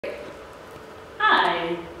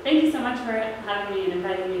Hi, thank you so much for having me and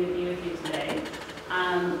inviting me to be with you today.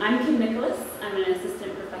 I'm Kim Nicholas. I'm an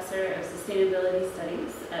assistant professor of sustainability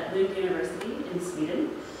studies at Lund University in Sweden.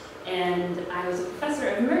 And I was a professor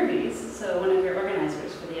of MERVs, so one of your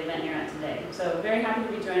organizers for the event you're at today. So very happy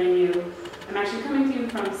to be joining you. I'm actually coming to you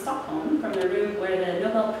from Stockholm, from the room where the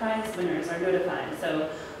Nobel Prize winners are notified. So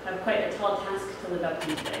I have quite a tall task to live up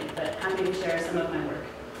to today, but happy to share some of my work.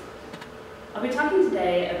 I'll be talking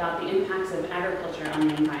today about the impacts of agriculture on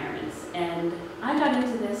the environment. And I got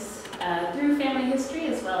into this through family history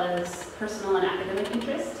as well as personal and academic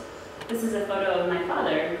interest. This is a photo of my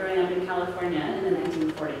father growing up in California in the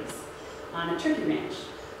 1940s on a turkey ranch.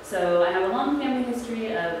 So I have a long family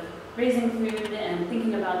history of raising food and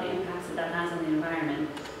thinking about the impacts that has on the environment.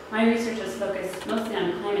 My research is focused mostly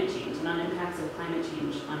on climate change and on impacts of climate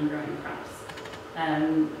change on growing crops.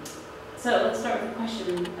 So let's start with a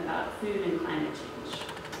question about food and climate change.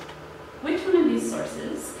 Which one of these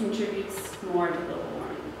sources contributes more to global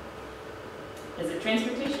warming? Is it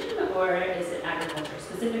transportation or is it agriculture,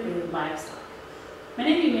 specifically livestock?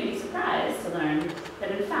 Many of you may be surprised to learn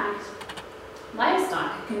that in fact,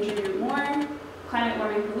 livestock contribute more climate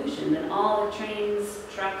warming pollution than all the trains,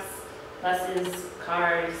 trucks, buses,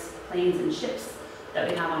 cars, planes, and ships that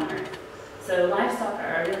we have on Earth. So livestock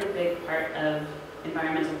are a really big part of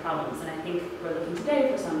environmental problems, and I think we're looking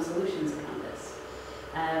today for some solutions around this.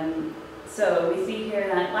 So we see here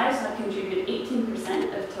that livestock contribute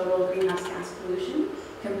 18% of total greenhouse gas pollution,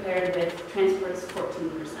 compared with transport's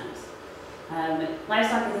 14%.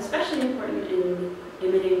 Livestock is especially important in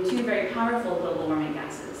emitting two very powerful global warming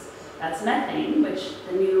gases. That's methane, which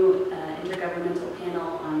the new Intergovernmental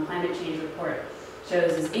Panel on Climate Change report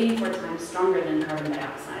shows is 84 times stronger than carbon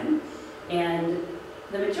dioxide. And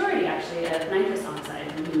the majority, actually, of nitrous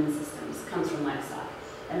oxide in human systems comes from livestock.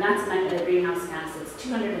 And that's a greenhouse gas that's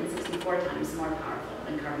 264 times more powerful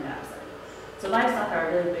than carbon dioxide. So livestock are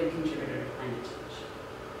a really big contributor to climate change.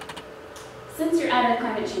 Since you're at a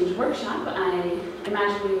climate change workshop, I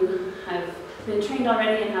imagine you have been trained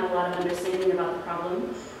already and have a lot of understanding about the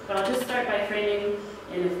problem. But I'll just start by framing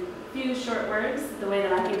in a few short words the way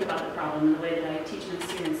that I think about the problem and the way that I teach my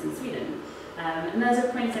students in Sweden. And those are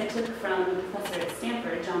points I took from a professor at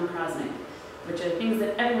Stanford, John Krosnick, which are things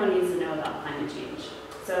that everyone needs to know about climate change.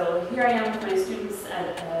 So here I am with my students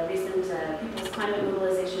at a recent People's Climate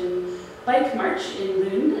Mobilization bike march in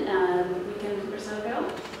Lund a weekend or so ago.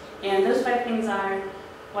 And those 5 things are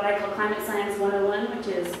what I call Climate Science 101, which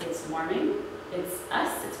is it's warming, it's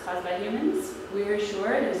us, it's caused by humans, we're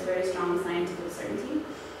sure, there's very strong scientific certainty,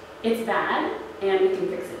 it's bad, and we can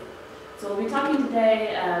fix it. So we'll be talking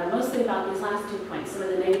today mostly about these last 2 points, some of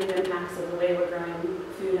the negative impacts of the way we're growing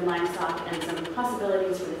food and livestock, and some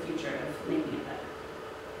possibilities for the future of making it better.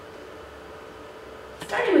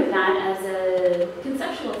 Starting with that as a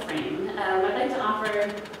conceptual frame, I'd like to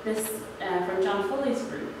offer this from John Foley's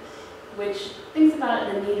group, which thinks about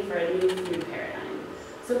the need for a new food paradigm.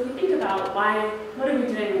 So if we think about what are we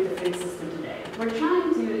doing with the food system today? We're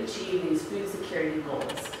trying to achieve these food security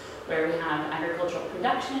goals, where we have agricultural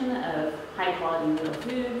production of high-quality real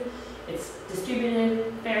food, it's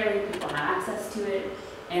distributed fairly, people have access to it,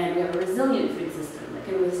 and we have a resilient food system that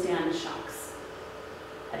can withstand shocks.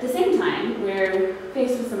 At the same time, we're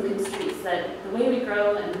faced with some constraints that the way we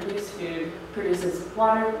grow and produce food produces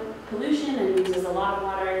water pollution and uses a lot of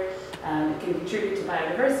water. It can contribute to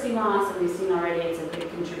biodiversity loss, and we've seen already it's a big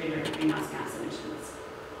contributor to greenhouse gas emissions.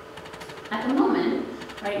 At the moment,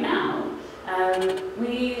 right now,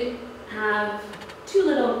 we have too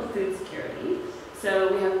little food security,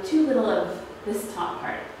 so we have too little of this top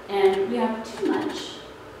part, and we have too much,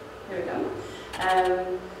 there we go.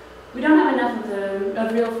 We don't have enough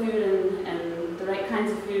of real food and the right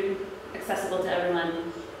kinds of food accessible to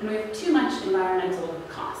everyone, and we have too much environmental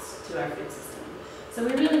cost to our food system. So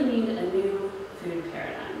we really need a new food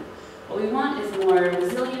paradigm. What we want is a more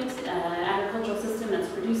resilient agricultural system that's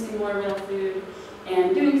producing more real food,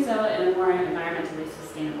 and doing so in a more environmentally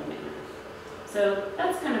sustainable manner. So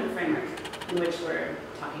that's kind of the framework in which we're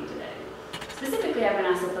talking today. Specifically, I've been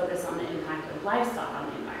asked to focus on the impact of livestock on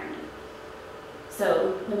the environment.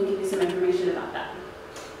 So let me give you some information about that.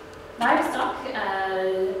 Livestock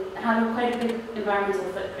have quite a big environmental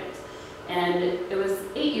footprint. And it was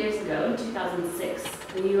 8 years ago, in 2006,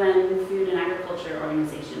 the UN Food and Agriculture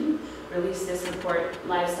Organization released this report,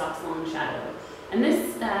 Livestock's Long Shadow. And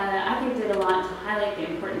this, I think, did a lot to highlight the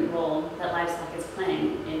important role that livestock is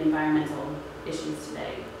playing in environmental issues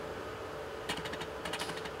today.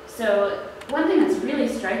 So one thing that's really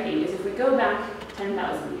striking is if we go back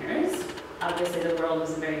 10,000 years, obviously the world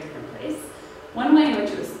was a very different place. One way in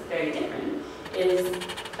which it was very different is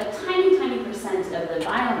a tiny, tiny percentage of the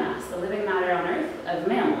biomass, the living matter on Earth, of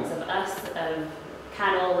mammals, of us, of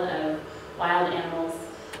cattle, of wild animals,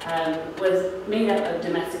 was made up of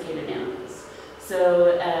domesticated animals.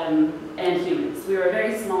 So, and humans. We were a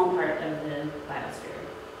very small part of the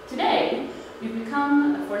biosphere. Today, we've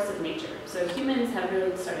become a force of nature. So humans have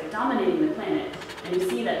really started dominating the planet, and you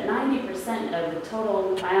see that 90% of the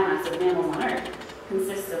total biomass of mammals on Earth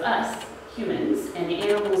consists of us, humans, and the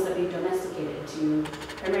animals that we've domesticated to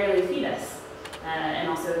primarily feed us and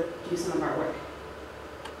also do some of our work.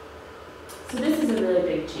 So this is a really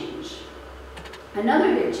big change.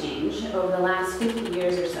 Another big change over the last 50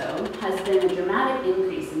 years or so has been a dramatic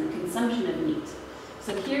increase in the consumption of meat.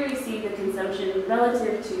 So here we see the consumption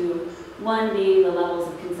relative to one being the levels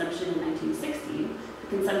of consumption in 1960, the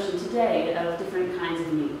consumption today of different kinds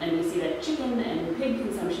of meat. And we see that chicken and pig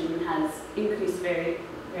consumption has increased very,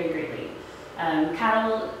 very greatly.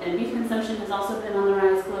 Cattle and beef consumption has also been on the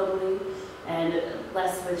rise globally, and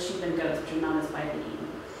less with sheep and goats, which are not as widely eaten.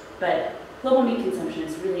 But global meat consumption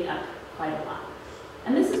is really up quite a lot.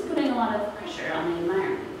 And this is putting a lot of pressure on the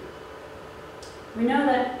environment. We know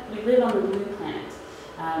that we live on the blue planet.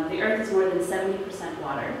 The Earth is more than 70%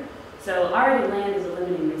 water, so already land is a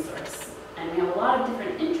limiting resource. And we have a lot of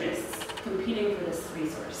different interests competing for this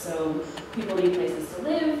resource. So people need places to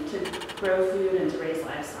live, to grow food, and to raise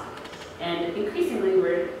livestock. And increasingly,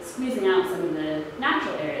 we're squeezing out some of the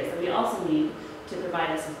natural areas that we also need to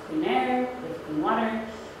provide us with clean air, with clean water,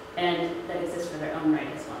 and that exist for their own right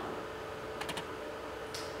as well.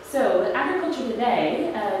 So agriculture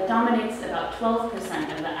today dominates about 12%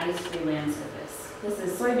 of the ice-free land surface. This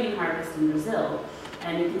is soybean harvest in Brazil,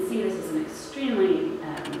 and you can see this is an extremely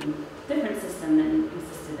different system than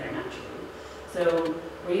existed there naturally. So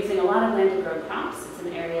we're using a lot of land to grow crops. It's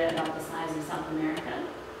an area about the size of South America.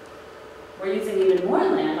 We're using even more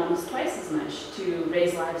land, almost twice as much, to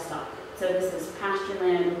raise livestock. So this is pasture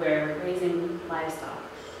land where we're grazing livestock.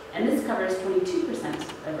 And this covers 22%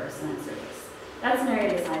 of Earth's land surface. That's an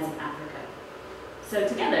area the size of Africa. So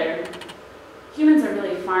together, humans are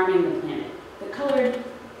really farming the planet. The colored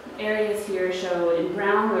areas here show in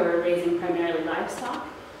brown where we're raising primarily livestock,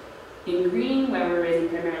 in green where we're raising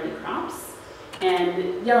primarily crops,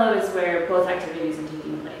 and yellow is where both activities are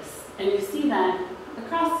taking place. And you see that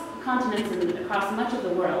across continents and across much of the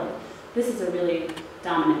world, this is a really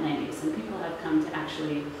dominant land use, and people have come to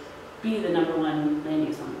actually be the #1 land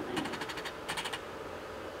use on the planet.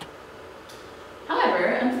 However,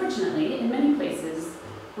 unfortunately, in many places,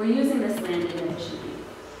 we're using this land inefficiently.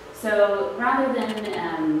 So rather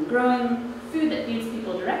than growing food that feeds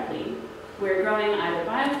people directly, we're growing either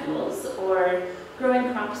biofuels or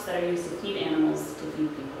growing crops that are used to feed animals to feed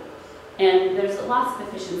people. And there's lots of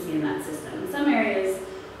efficiency in that system. In some areas,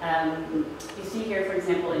 you see here, for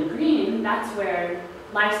example, in green, that's where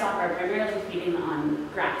livestock are primarily feeding on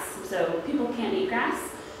grass. So people can't eat grass.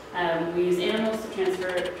 We use animals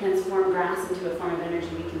to transform grass into a form of energy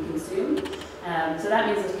we can consume. So that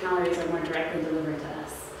means those calories are more directly delivered to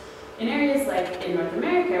us. In areas like in North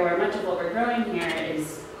America, where much of what we're growing here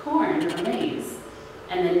is corn or maize,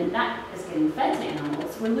 and then that is getting fed to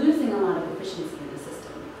animals, we're losing a lot of efficiency in the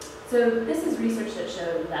system. So this is research that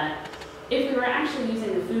showed that if we were actually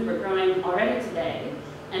using the food we're growing already today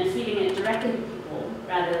and feeding it directly to people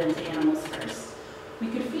rather than to animals first, we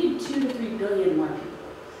could feed 2 to 3 billion more people.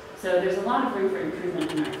 So there's a lot of room for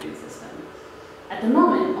improvement in our food system. At the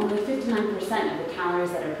moment, only 59% of the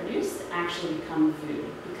calories that are produced actually become food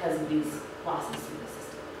because of these losses through the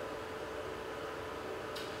system.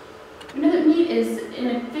 We know that meat is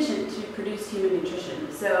inefficient to produce human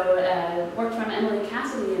nutrition. So work from Emily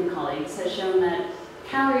Cassidy and colleagues has shown that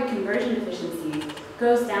calorie conversion efficiency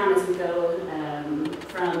goes down as we go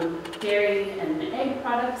from dairy and egg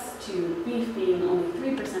products to beef being only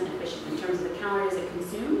 3% efficient in terms of the calories it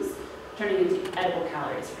consumes, turning into edible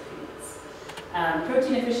calories for humans.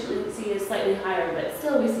 Protein efficiency is slightly higher, but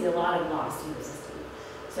still we see a lot of loss through the system.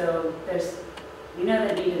 So we know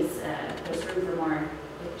that meat is, there's room for more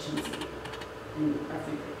efficiency in our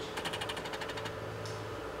food range.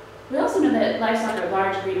 We also know that livestock are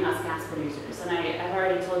large greenhouse gas producers, and I've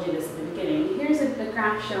already told you this at the beginning. Here's a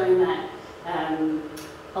graph showing that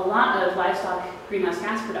a lot of livestock greenhouse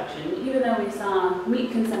gas production, even though we saw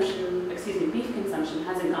beef consumption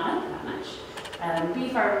hasn't gone up that much.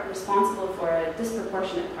 Beef are responsible for a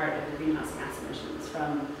disproportionate part of the greenhouse gas emissions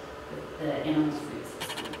from the animal's food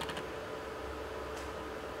system.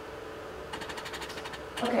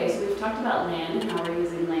 Okay, so we've talked about land and how we're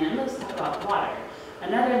using land. Let's talk about water.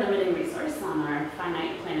 Another limiting resource on our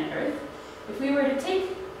finite planet Earth. If we were to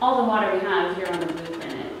take all the water we have here on the blue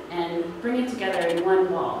planet and bring it together in one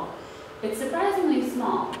ball, it's surprisingly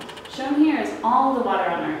small. Shown here is all the water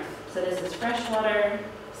on Earth. So this is fresh water,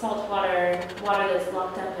 salt water, water that's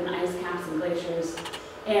locked up in ice caps and glaciers,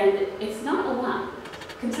 and it's not a lot.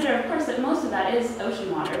 Consider, of course, that most of that is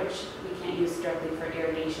ocean water, which we can't use directly for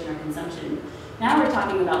irrigation or consumption. Now we're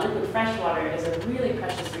talking about liquid fresh water as a really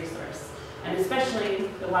precious resource, and especially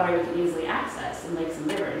the water we can easily access in lakes and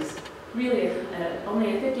rivers, really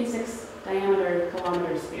only a 56 diameter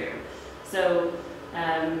kilometer sphere. So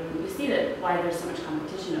you see that why there's so much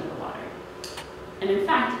competition over water. And in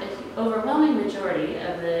fact, an overwhelming majority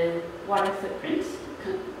of the water footprint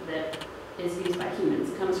that is used by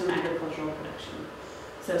humans comes from agricultural production.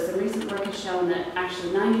 So some recent work has shown that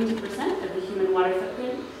actually 92% of the human water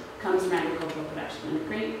footprint comes from agricultural production, and a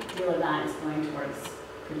great deal of that is going towards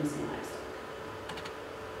producing livestock.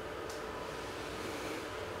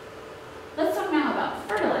 Let's talk now about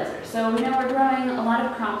fertilizer. So we know we're growing a lot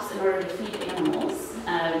of crops in order to feed animals.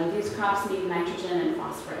 These crops need nitrogen and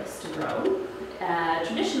phosphorus to grow.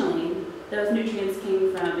 Traditionally, those nutrients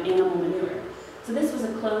came from animal manure. So this was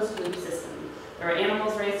a closed loop system. There were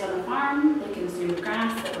animals raised on the farm, they consumed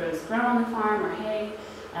grass that was grown on the farm or hay.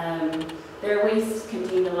 Their waste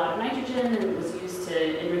contained a lot of nitrogen and it was used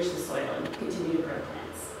to enrich the soil and continue to grow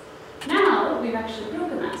plants. Now, we've actually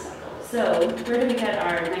broken that cycle. So, where do we get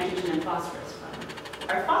our nitrogen and phosphorus from?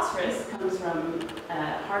 Our phosphorus comes from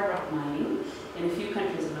hard rock mining in a few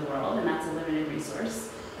countries of the world, and that's a limited resource.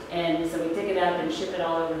 And so we dig it up and ship it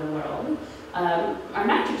all over the world. Our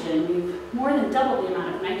nitrogen, we've more than doubled the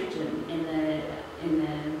amount of nitrogen in the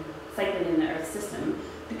cycling in the Earth's system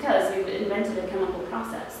because we've invented a chemical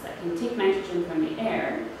process that can take nitrogen from the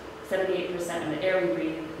air. 78% of the air we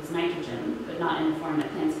breathe is nitrogen, but not in a form that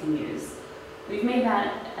plants can use. We've made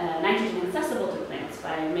that nitrogen accessible to plants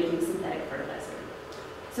by making synthetic fertilizer.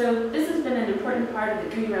 So this has been an important part of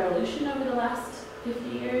the green revolution over the last 50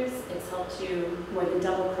 years. It's helped to more than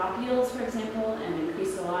double crop yields, for example, and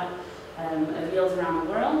increase a lot of yields around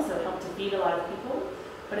the world, so it helped to feed a lot of people.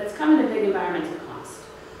 But it's come at a big environmental cost.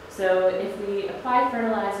 So if we apply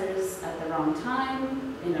fertilizers at the wrong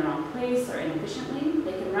time, in the wrong place, or inefficiently,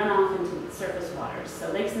 they can run off into surface waters.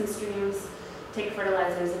 So lakes and streams take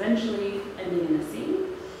fertilizers, eventually ending in the sea.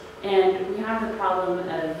 And we have the problem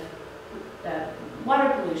of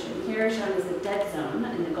water pollution. Here shown as the dead zone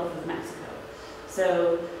in the Gulf of Mexico.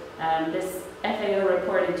 So this FAO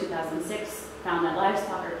report in 2006 found that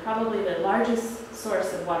livestock are probably the largest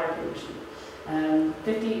source of water pollution.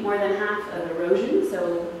 More than half of erosion,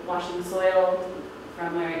 so washing soil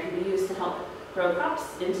from where it can be used to help grow crops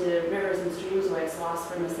into rivers and streams where it's lost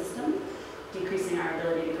from the system, decreasing our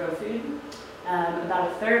ability to grow food.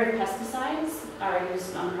 About a third of pesticides are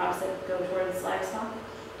used on crops that go towards livestock,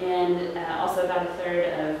 and also about a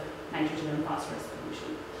third of nitrogen and phosphorus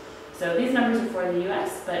pollution. So these numbers are for the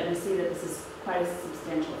US, but we see that this is quite a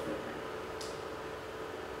substantial footprint.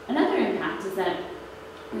 Another impact is that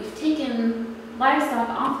we've taken livestock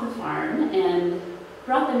off the farm and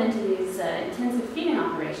brought them into these intensive feeding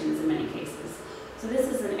operations in many cases. So this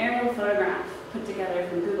is an aerial photograph put together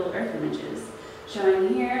from Google Earth images,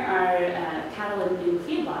 showing here are cattle in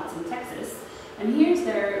feedlots in Texas, and here's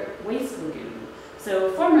their waste lagoon.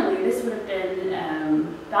 So formerly, this would have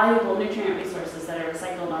been valuable nutrient resources that are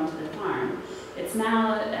recycled onto the farm. It's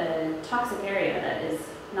now a toxic area that is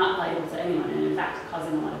not valuable to anyone, and in fact,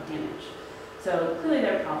 causing a lot of damage. So clearly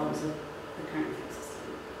there are problems with the current food system.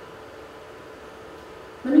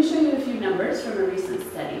 Let me show you a few numbers from a recent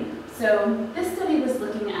study. So this study was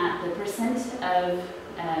looking at the percent of,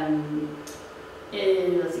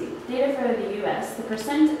 let's see, data for the US, the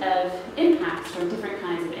percent of impacts from different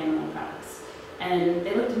kinds of animal products. And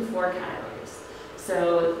they looked in 4 categories.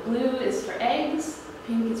 So blue is for eggs,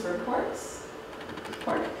 pink is for pork,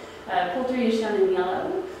 poultry is shown in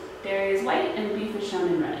yellow, dairy is white, and beef is shown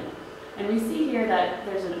in red. And we see here that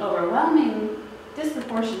there's an overwhelming,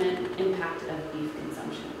 disproportionate impact of beef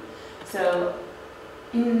consumption. So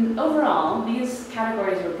overall, these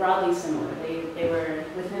categories were broadly similar. They were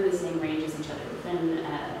within the same range as each other, within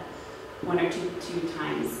 1 or 2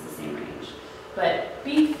 times the same range. But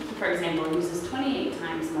beef, for example, uses 28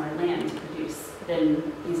 times more land to produce than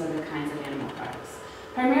these other kinds of animal products.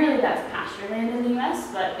 Primarily that's pasture land in the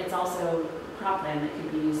US, but it's also cropland that can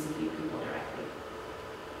be used to feed people directly.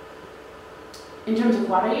 In terms of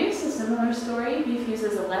water use, a similar story. Beef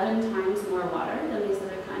uses 11 times more water than these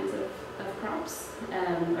other kinds of crops, or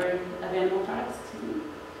of animal products, excuse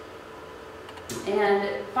me.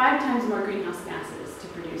 And 5 times more greenhouse gases to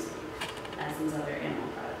produce beef as these other animal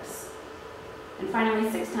products. And finally,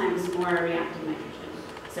 6 times more reactive nitrogen,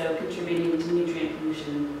 so contributing to nutrient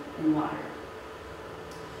pollution in water.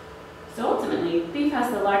 So ultimately, beef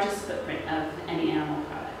has the largest footprint of any animal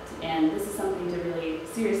product, and this is something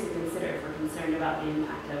if we're concerned about the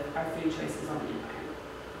impact of our food choices on the environment.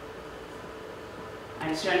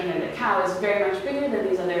 I've shown here that cow is very much bigger than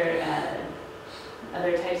these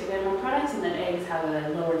other types of animal products, and that eggs have a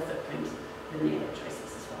lower footprint than the other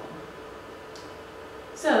choices as well.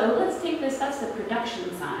 So let's take this, that's the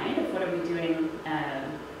production side of what are we doing.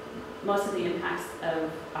 Most of the impacts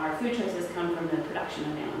of our food choices come from the production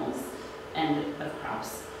of animals and of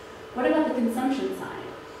crops. What about the consumption side?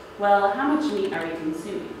 Well, how much meat are we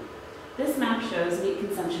consuming? This map shows meat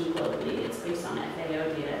consumption globally. It's based on FAO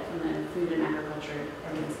data from the Food and Agriculture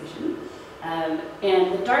Organization.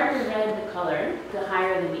 And the darker red the color, the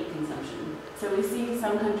higher the meat consumption. So we see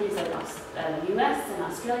some countries like the US and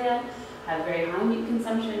Australia have very high meat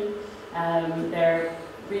consumption. There are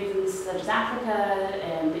regions such as Africa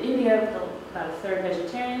and India with about a third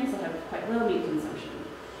vegetarians that have quite low meat consumption.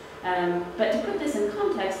 But to put this in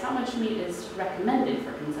context, how much meat is recommended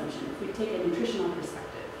for consumption if we take a nutritional perspective?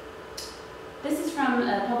 This is from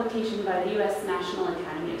a publication by the US National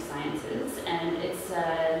Academy of Sciences, and it's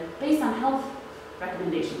based on health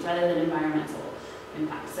recommendations rather than environmental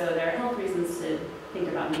impacts. So there are health reasons to think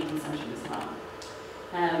about meat consumption as well.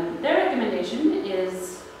 Their recommendation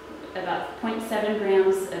is about 0.7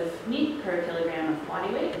 grams of meat per kilogram of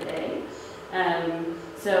body weight a day.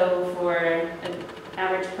 So for an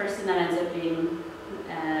average person, that ends up being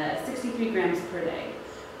 63 grams per day.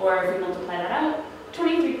 Or if we multiply that out,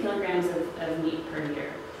 23 kilograms of meat per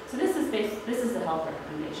year. So this is the health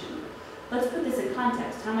recommendation. Let's put this in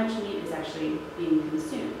context. How much meat is actually being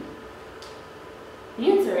consumed? The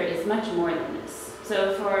answer is much more than this.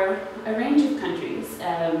 So for a range of countries,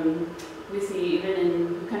 we see even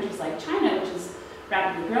in countries like China, which is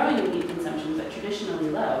rapidly growing in meat consumption but traditionally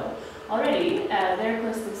low, already they're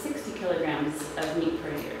close to 60 kilograms of meat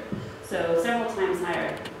per year. So several times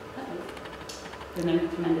higher than the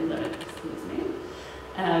recommended limit, excuse me.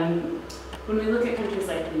 When we look at countries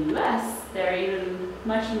like the US, they're even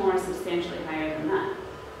much more substantially higher than that.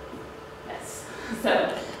 Yes. So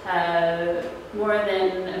more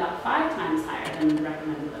than about 5 times higher than the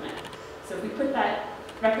recommended limit. So if we put that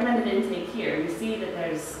recommended intake here, we see that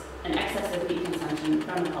there's an excess of meat consumption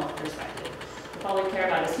from a health perspective. If all we care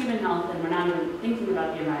about is human health and we're not even thinking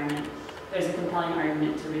about the environment, there's a compelling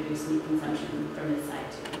argument to reduce meat consumption from this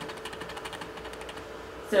side too.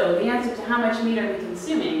 So the answer to how much meat are we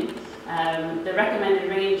consuming, the recommended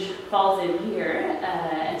range falls in here,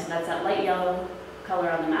 and so that's that light yellow color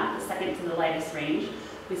on the map, the second to the lightest range.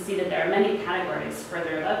 We see that there are many categories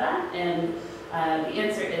further above that, and the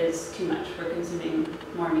answer is too much. We're consuming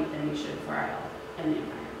more meat than we should for our health and the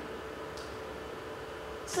environment.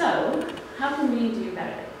 So, how can we do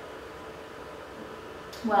better?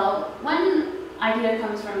 Well, one idea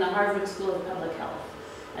comes from the Harvard School of Public Health,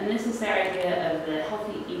 and this is their idea of the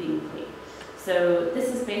healthy eating plate. So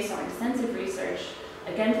this is based on extensive research,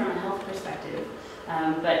 again from a health perspective,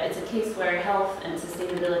 but it's a case where health and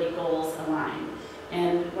sustainability goals align.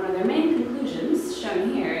 And one of their main conclusions,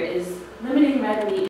 shown here, is limiting red meat